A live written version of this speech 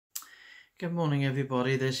Good morning,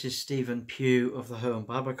 everybody. This is Stephen Pugh of the Home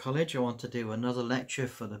Bible College. I want to do another lecture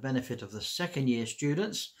for the benefit of the second year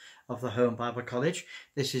students of the Home Bible College.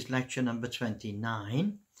 This is lecture number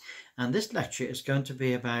 29, and this lecture is going to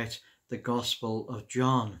be about the Gospel of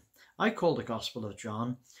John. I call the Gospel of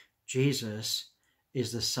John, Jesus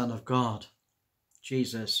is the Son of God.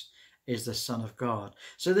 Jesus is the Son of God.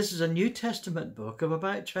 So this is a New Testament book of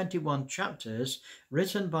about 21 chapters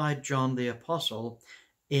written by John the Apostle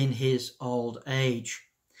in his old age.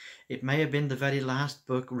 It may have been the very last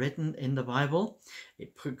book written in the Bible.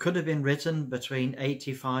 It could have been written between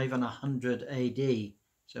 85 and 100 AD,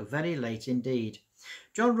 so very late indeed.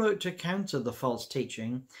 John wrote to counter the false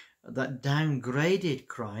teaching that downgraded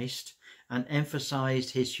Christ and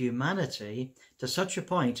emphasized his humanity to such a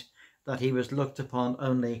point that he was looked upon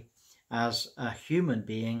only as a human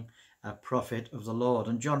being, a prophet of the Lord.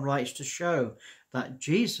 And John writes to show that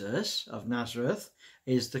Jesus of Nazareth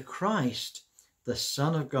is the Christ, the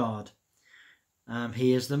Son of God.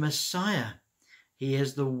 He is the Messiah. He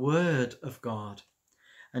is the Word of God.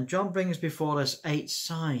 And John brings before us 8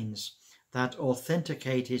 signs that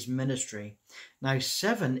authenticate his ministry. Now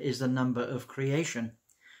 7 is the number of creation,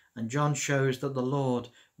 and John shows that the Lord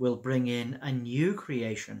will bring in a new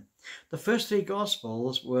creation. The first 3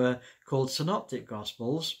 Gospels were called Synoptic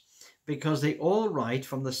Gospels because they all write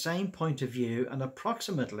from the same point of view and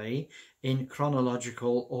approximately in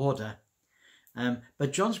chronological order.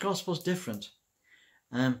 But John's Gospel is different.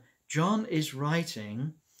 John is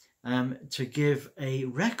writing to give a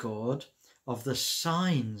record of the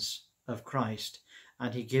signs of Christ,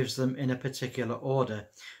 and he gives them in a particular order.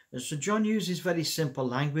 So John uses very simple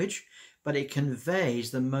language, but it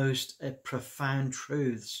conveys the most profound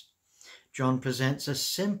truths. John presents a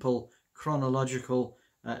simple chronological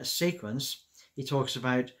sequence. He talks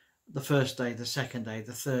about the first day, the second day,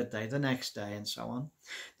 the third day, the next day, and so on.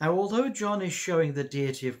 Now, although John is showing the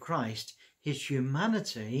deity of Christ, his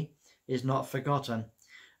humanity is not forgotten.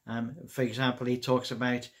 For example, he talks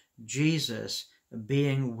about Jesus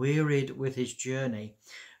being wearied with his journey.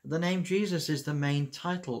 The name Jesus is the main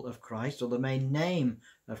title of Christ, or the main name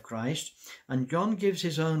of Christ, and John gives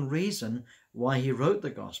his own reason why he wrote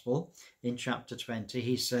the Gospel. In chapter 20,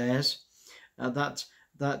 he says that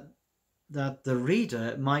the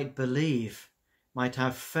reader might believe, might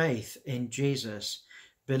have faith in Jesus,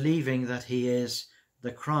 believing that he is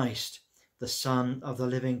the Christ, the Son of the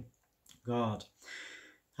living God,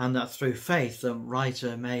 and that through faith the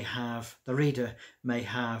believer may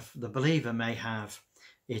have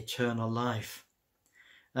eternal life.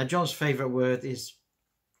 Now, John's favourite word is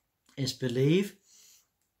believe,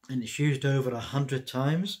 and it's used over 100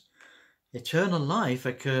 times. Eternal life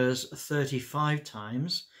occurs 35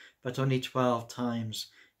 times, but only 12 times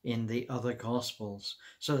in the other Gospels.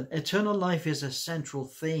 So eternal life is a central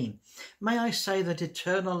theme. May I say that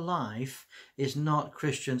eternal life is not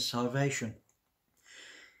Christian salvation.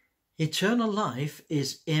 Eternal life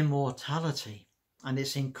is immortality, and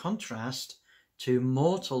it's in contrast to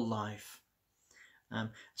mortal life.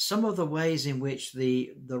 Some of the ways in which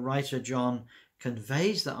the writer John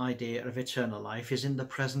conveys the idea of eternal life is in the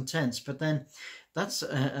present tense, but then that's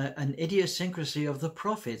an idiosyncrasy of the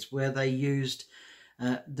prophets, where they used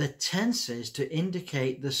the tenses to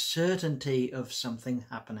indicate the certainty of something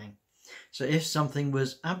happening. So if something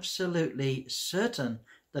was absolutely certain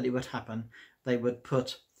that it would happen, they would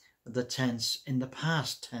put the tense in the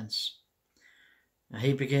past tense.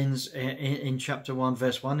 He begins in chapter 1,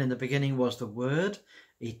 verse 1, in the beginning was the Word,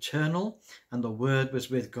 eternal, and the Word was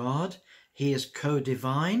with God. He is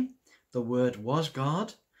co-divine, the Word was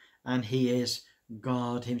God, and he is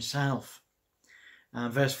God himself.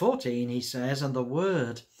 And verse 14, he says, and the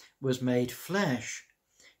Word was made flesh,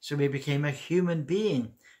 so he became a human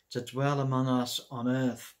being to dwell among us on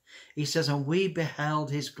earth. He says, and we beheld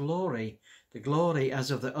his glory, the glory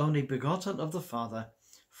as of the only begotten of the Father,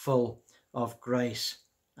 full of grace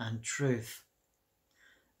and truth.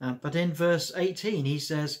 But in verse 18 he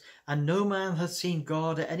says, and no man hath seen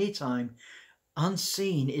God at any time.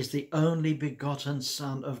 Unseen is the only begotten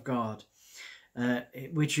Son of God,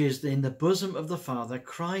 which is in the bosom of the Father.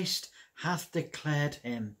 Christ hath declared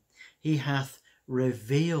him. He hath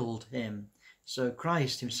revealed him. So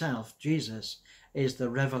Christ himself, Jesus, is the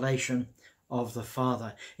revelation of the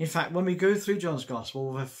Father. In fact, when we go through John's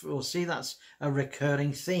Gospel, we'll see that's a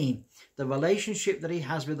recurring theme. The relationship that he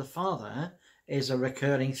has with the Father is a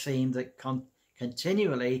recurring theme that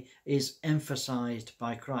continually is emphasized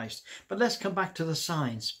by Christ. But let's come back to the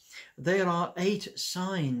signs. There are 8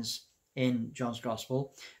 signs in John's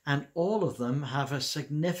Gospel, and all of them have a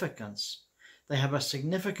significance. They have a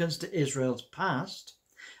significance to Israel's past,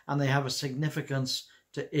 and they have a significance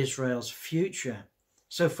to Israel's future.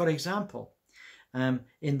 So, for example,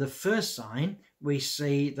 in the first sign, we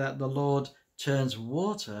see that the Lord turns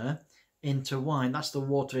water into wine. That's the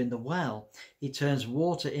water in the well. He turns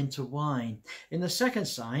water into wine. In the second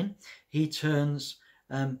sign, he turns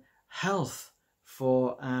health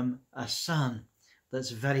for a son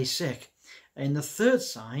that's very sick. In the third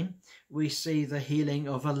sign, we see the healing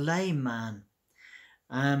of a lame man.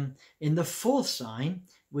 In the fourth sign,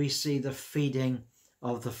 we see the feeding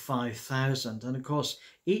of the 5,000. And of course,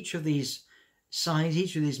 each of these signs,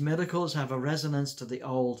 each of these miracles have a resonance to the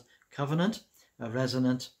Old Covenant, a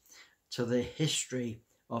resonance to the history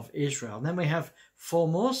of Israel. And then we have 4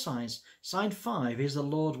 more signs. Sign 5 is the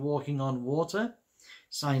Lord walking on water.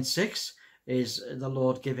 Sign 6 is the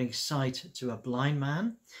Lord giving sight to a blind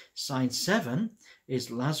man. Sign 7 is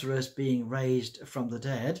Lazarus being raised from the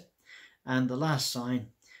dead. And the last sign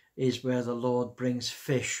is where the Lord brings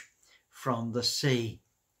fish from the sea.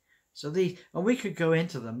 So and we could go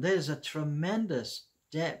into them. There's a tremendous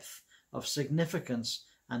depth of significance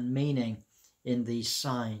and meaning in these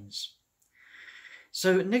signs.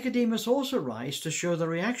 So Nicodemus also writes to show the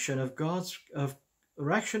reaction of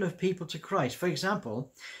people to Christ. For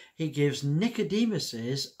example, he gives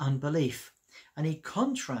Nicodemus's unbelief, and he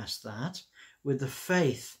contrasts that with the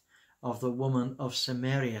faith of the woman of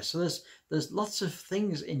Samaria. So there's lots of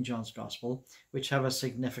things in John's Gospel which have a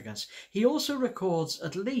significance. He also records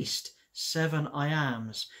at least 7 I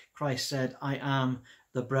ams. Christ said, I am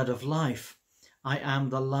the bread of life. I am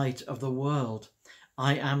the light of the world.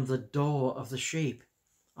 I am the door of the sheep.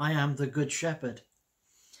 I am the good shepherd.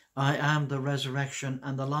 I am the resurrection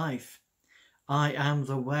and the life. I am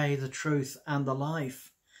the way, the truth, and the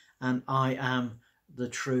life. And I am the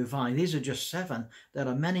true vine. These are just 7. There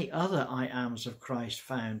are many other I ams of Christ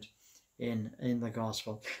found in the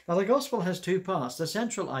Gospel. Now, the Gospel has 2 parts. The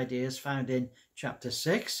central idea is found in chapter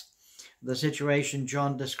 6. The situation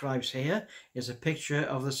John describes here is a picture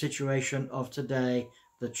of the situation of today,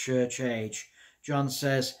 the church age. John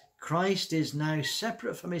says, Christ is now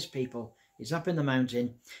separate from his people. He's up in the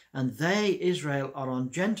mountain, and they, Israel, are on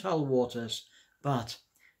Gentile waters, but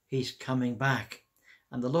he's coming back.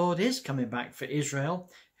 And the Lord is coming back for Israel,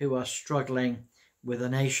 who are struggling with the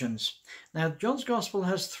nations. Now, John's Gospel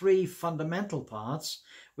has 3 fundamental parts.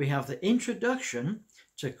 We have the introduction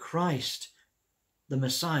to Christ, the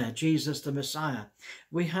Messiah, Jesus the Messiah.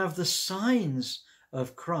 We have the signs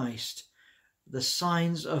of Christ, the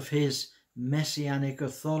signs of his messianic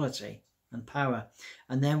authority and power.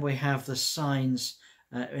 And then we have the signs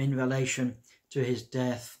in relation to his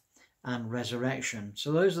death and resurrection.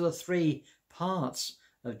 So those are the 3 parts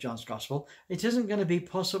of John's Gospel. It isn't going to be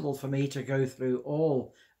possible for me to go through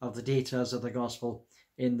all of the details of the Gospel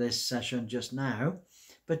in this session just now,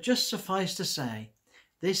 but just suffice to say,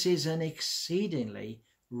 this is an exceedingly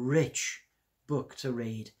rich book to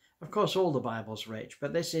read. Of course, all the Bible's rich,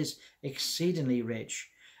 but this is exceedingly rich.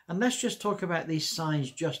 And let's just talk about these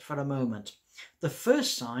signs just for a moment. The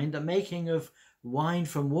first sign, the making of wine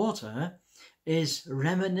from water, is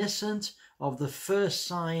reminiscent of the first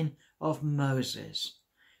sign of Moses,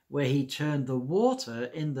 where he turned the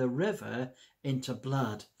water in the river into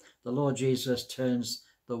blood. The Lord Jesus turns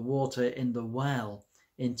the water in the well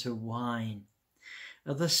into wine.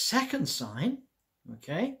 The second sign,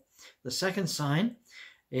 the second sign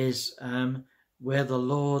is where the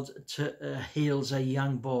Lord heals a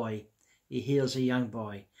young boy. He heals a young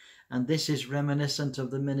boy. And this is reminiscent of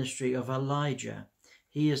the ministry of Elijah.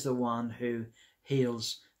 He is the one who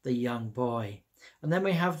heals the young boy. And then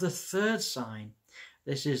we have the third sign.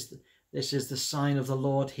 This is the sign of the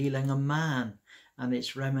Lord healing a man, and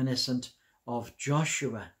it's reminiscent of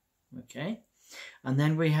Joshua. And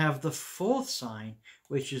then we have the fourth sign,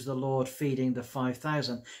 which is the Lord feeding the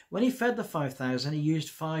 5,000. When he fed the 5,000, he used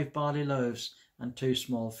 5 barley loaves and 2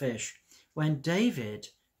 small fish. When David,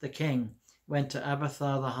 the king, went to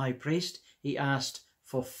Abiathar the high priest, he asked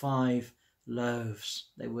for 5 loaves.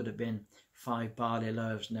 They would have been 5 barley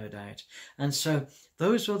loaves, no doubt. And so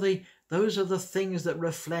those are the things that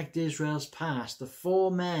reflect Israel's past. The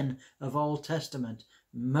 4 men of Old Testament: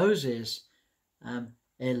 Moses,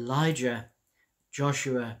 Elijah,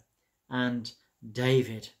 Joshua, and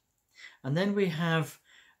David. And then we have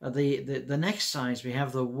the next signs. We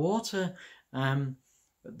have the water. The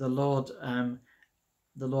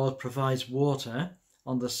Lord provides water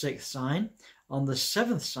on the 6th sign. On the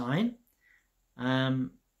 7th sign,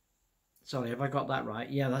 sorry, have I got that right?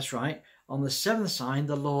 Yeah, that's right. On the 7th sign,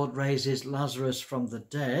 the Lord raises Lazarus from the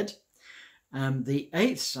dead. The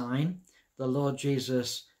 8th sign, the Lord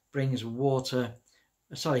Jesus brings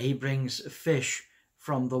he brings fish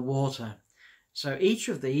from the water. So each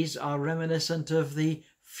of these are reminiscent of the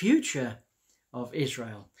future of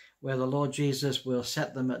Israel, where the Lord Jesus will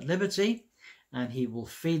set them at liberty and he will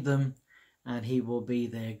feed them and he will be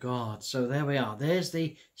their God. So there we are. There's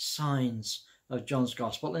the signs of John's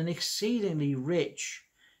Gospel, an exceedingly rich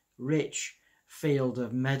field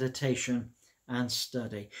of meditation and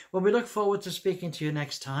study. Well, we look forward to speaking to you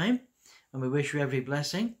next time, and we wish you every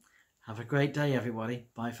blessing. Have a great day, everybody.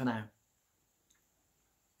 Bye for now.